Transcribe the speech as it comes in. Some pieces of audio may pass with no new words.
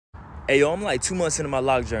Hey yo, I'm like 2 months into my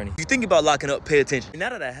lock journey. If you think about locking up, pay attention. Now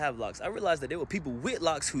that I have locks, I realized that there were people with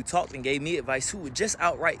locks who talked and gave me advice who were just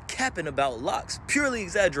outright capping about locks, purely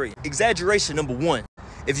exaggerating. Exaggeration number one.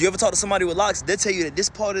 If you ever talk to somebody with locks, they'll tell you that this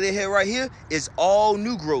part of their hair right here is all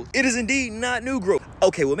new growth. It is indeed not new growth.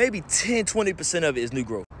 Okay, well maybe 10-20% of it is new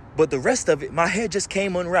growth. But the rest of it, my hair just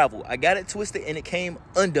came unraveled. I got it twisted and it came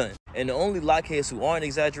undone. And the only lockheads who aren't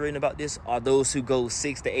exaggerating about this are those who go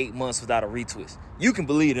 6 to 8 months without a retwist. You can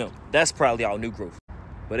believe them. That's probably all new growth.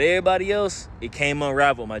 But everybody else, it came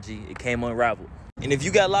unraveled, my G. It came unraveled. And if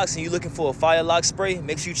you got locks and you're looking for a fire lock spray,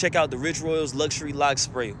 make sure you check out the Rich Royals Luxury Lock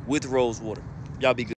Spray with rose water. Y'all be good.